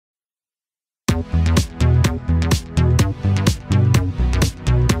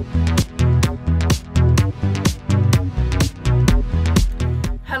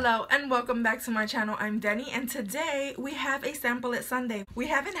Hello and welcome back to my channel. I'm Denny and today we have a Sample It Sunday. We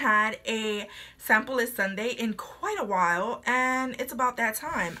haven't had a Sample It Sunday in quite a while and it's about that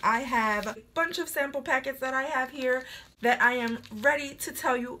time. I have a bunch of sample packets that I have here that I am ready to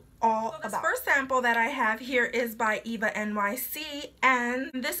tell you all about. This first sample that I have here is by Eva NYC and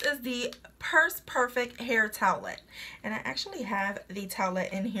this is the Purse Perfect Hair Towelette. And I actually have the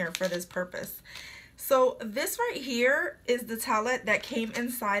towelette in here for this purpose. So this right here is the towelette that came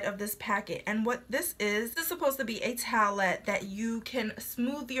inside of this packet, and what this is supposed to be a towelette that you can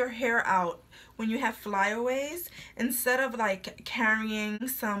smooth your hair out when you have flyaways. Instead of like carrying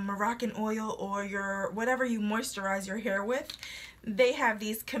some Moroccan oil or your whatever you moisturize your hair with, they have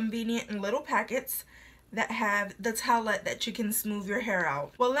these convenient little packets that have the towelette that you can smooth your hair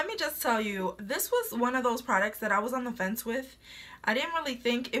out. Well, let me just tell you, this was one of those products that I was on the fence with. I didn't really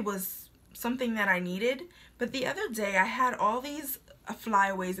think it was something that I needed, but the other day I had all these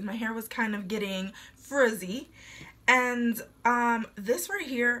flyaways and my hair was kind of getting frizzy, and this right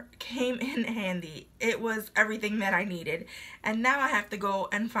here came in handy. It was everything that I needed, and now I have to go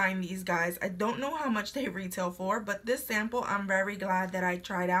and find these guys. I don't know how much they retail for, but this sample I'm very glad that I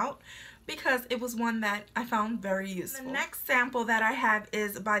tried out because it was one that I found very useful. The next sample that I have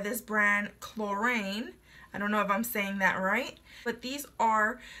is by this brand Klorane. I don't know if I'm saying that right, but these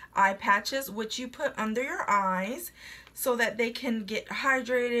are eye patches which you put under your eyes so that they can get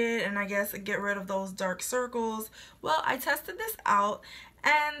hydrated and I guess get rid of those dark circles. Well, I tested this out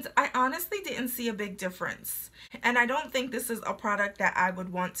and I honestly didn't see a big difference. And I don't think this is a product that I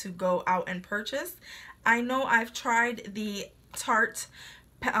would want to go out and purchase. I know I've tried the Tarte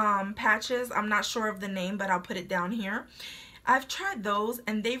patches. I'm not sure of the name, but I'll put it down here. I've tried those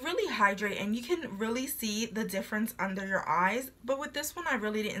and they really hydrate and you can really see the difference under your eyes, but with this one I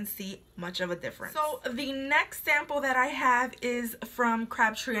really didn't see much of a difference. So the next sample that I have is from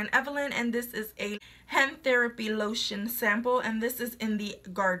Crabtree and Evelyn, and this is a hand therapy lotion sample, and this is in the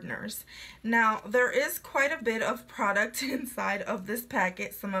Gardeners. Now there is quite a bit of product inside of this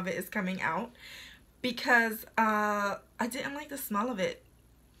packet. Some of it is coming out because I didn't like the smell of it.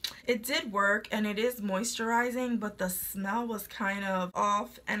 It did work and it is moisturizing, but the smell was kind of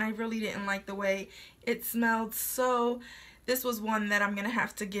off and I really didn't like the way it smelled, so this was one that I'm gonna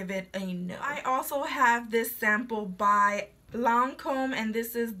have to give it a no. I also have this sample by Lancome and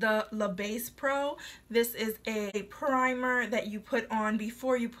this is the La Base Pro. This is a primer that you put on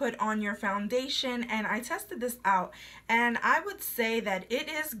before you put on your foundation, and I tested this out and I would say that it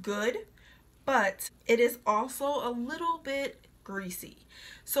is good, but it is also a little bit greasy.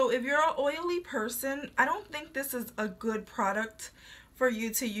 So if you're an oily person, I don't think this is a good product for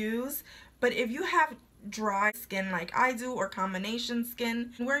you to use. But if you have dry skin like I do, or combination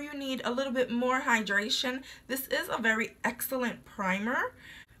skin where you need a little bit more hydration, this is a very excellent primer.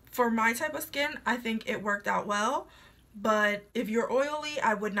 For my type of skin, I think it worked out well. But if you're oily,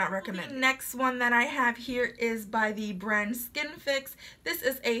 I would not recommend. The next one that I have here is by the brand Skin Fix. This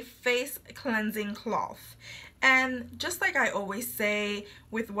is a face cleansing cloth. And just like I always say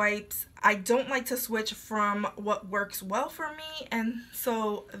with wipes, I don't like to switch from what works well for me, and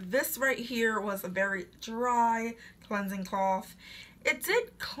so this right here was a very dry cleansing cloth. It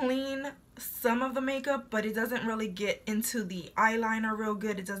did clean some of the makeup, but it doesn't really get into the eyeliner real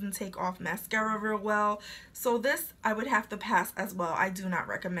good. It doesn't take off mascara real well, so this I would have to pass as well. I do not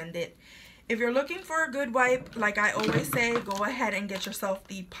recommend it. If you're looking for a good wipe, like I always say, go ahead and get yourself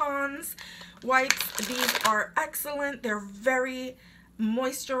the Pond's wipes. These are excellent. They're very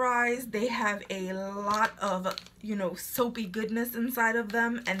moisturized. They have a lot of, you know, soapy goodness inside of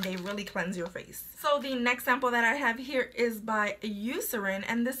them, and they really cleanse your face. So the next sample that I have here is by Eucerin,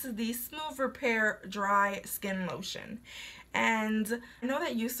 and this is the Smooth Repair Dry Skin Lotion. And I know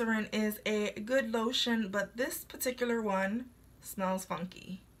that Eucerin is a good lotion, but this particular one smells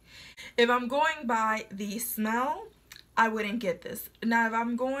funky. If I'm going by the smell, I wouldn't get this. Now, if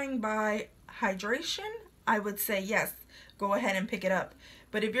I'm going by hydration, I would say yes, go ahead and pick it up.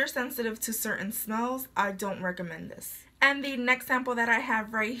 But if you're sensitive to certain smells, I don't recommend this. And the next sample that I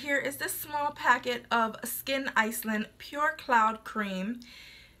have right here is this small packet of Skin Iceland Pure Cloud Cream.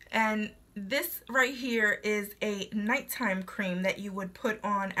 And this right here is a nighttime cream that you would put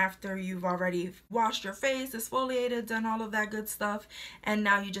on after you've already washed your face, exfoliated, done all of that good stuff, and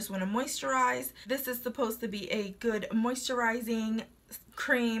now you just want to moisturize. This is supposed to be a good moisturizing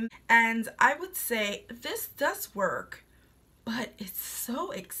cream, and I would say this does work, but it's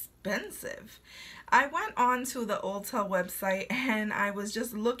so expensive. I went on to the Ulta website and I was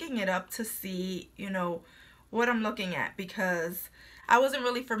just looking it up to see, you know, what I'm looking at, because I wasn't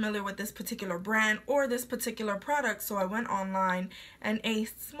really familiar with this particular brand or this particular product. So I went online, and a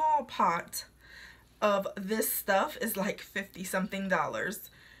small pot of this stuff is like $50 something.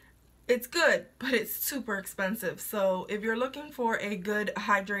 It's good, but it's super expensive. So if you're looking for a good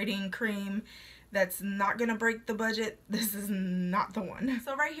hydrating cream that's not gonna break the budget, this is not the one.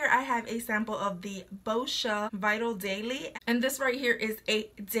 So right here I have a sample of the Boscia Vital Daily, and this right here is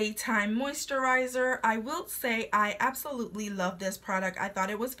a daytime moisturizer. I will say I absolutely love this product. I thought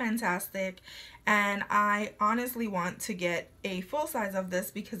it was fantastic, and I honestly want to get a full size of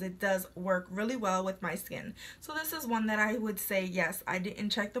this because it does work really well with my skin. So this is one that I would say, yes, I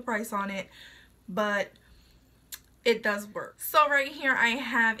didn't check the price on it, but it does work. So right here I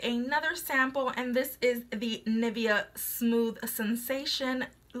have another sample, and this is the Nivea Smooth Sensation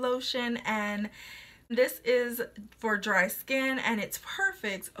Lotion, and this is for dry skin, and it's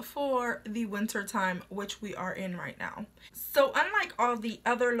perfect for the winter time, which we are in right now. So unlike all the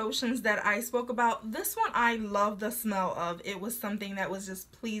other lotions that I spoke about, this one I love the smell of. It was something that was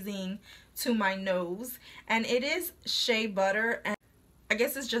just pleasing to my nose, and it is shea butter, and I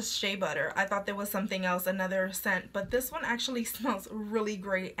guess it's just shea butter. I thought there was something else, another scent, but this one actually smells really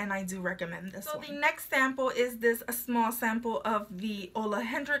great, and I do recommend this one. So the next sample is this small sample of the Ole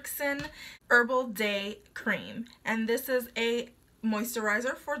Henriksen Herbal Day Cream, and this is a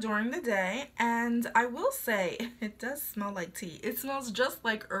moisturizer for during the day, and I will say it does smell like tea. It smells just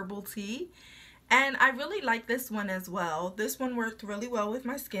like herbal tea, and I really like this one as well. This one worked really well with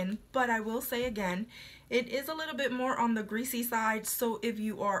my skin, but I will say again, it is a little bit more on the greasy side, so if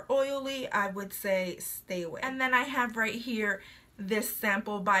you are oily, I would say stay away. And then I have right here this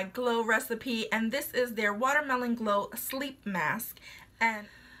sample by Glow Recipe, and this is their Watermelon Glow Sleep Mask. And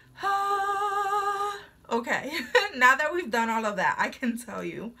okay, now that we've done all of that, I can tell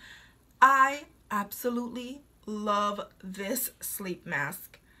you, I absolutely love this sleep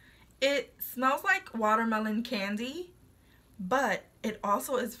mask. It smells like watermelon candy, but it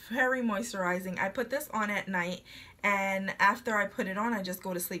also is very moisturizing. I put this on at night, and after I put it on, I just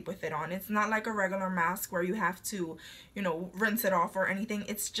go to sleep with it on. It's not like a regular mask where you have to, you know, rinse it off or anything.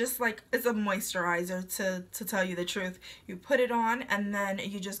 It's just like, it's a moisturizer, to tell you the truth. You put it on and then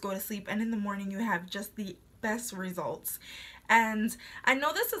you just go to sleep, and in the morning you have just the best results. And I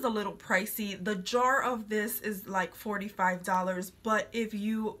know this is a little pricey. The jar of this is like $45, but if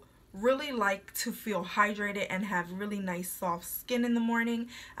you really like to feel hydrated and have really nice soft skin in the morning,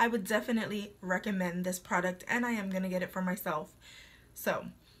 I would definitely recommend this product, and I am gonna get it for myself. So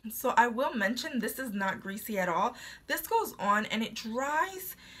I will mention this is not greasy at all. This goes on and it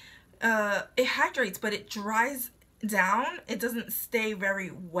dries, it hydrates, but it dries down. It doesn't stay very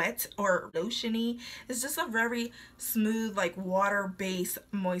wet or lotiony. It's just a very smooth, like water-based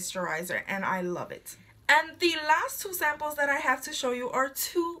moisturizer, and I love it. And the last two samples that I have to show you are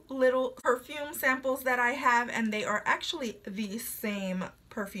two little perfume samples that I have, and they are actually the same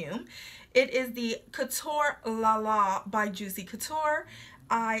perfume. It is the Couture La La by Juicy Couture.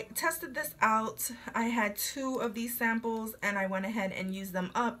 I tested this out. I had two of these samples and I went ahead and used them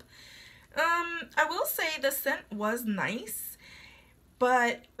up. I will say the scent was nice,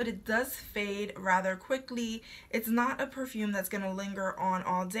 but it does fade rather quickly. It's not a perfume that's gonna linger on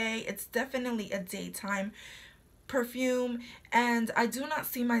all day. It's definitely a daytime perfume, and I do not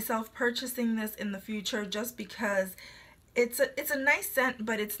see myself purchasing this in the future just because it's a nice scent,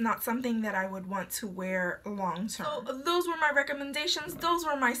 but it's not something that I would want to wear long term. So those were my recommendations. Those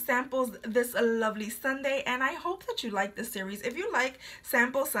were my samples this lovely Sunday, and I hope that you like this series. If you like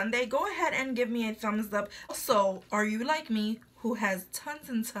Sample Sunday, go ahead and give me a thumbs up. Also, are you like me, who has tons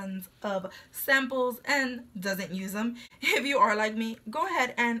and tons of samples and doesn't use them? If you are like me, go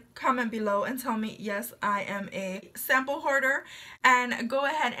ahead and comment below and tell me, yes, I am a sample hoarder. And go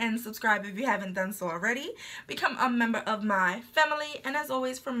ahead and subscribe if you haven't done so already. Become a member of my family. And as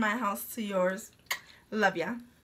always, from my house to yours, love ya.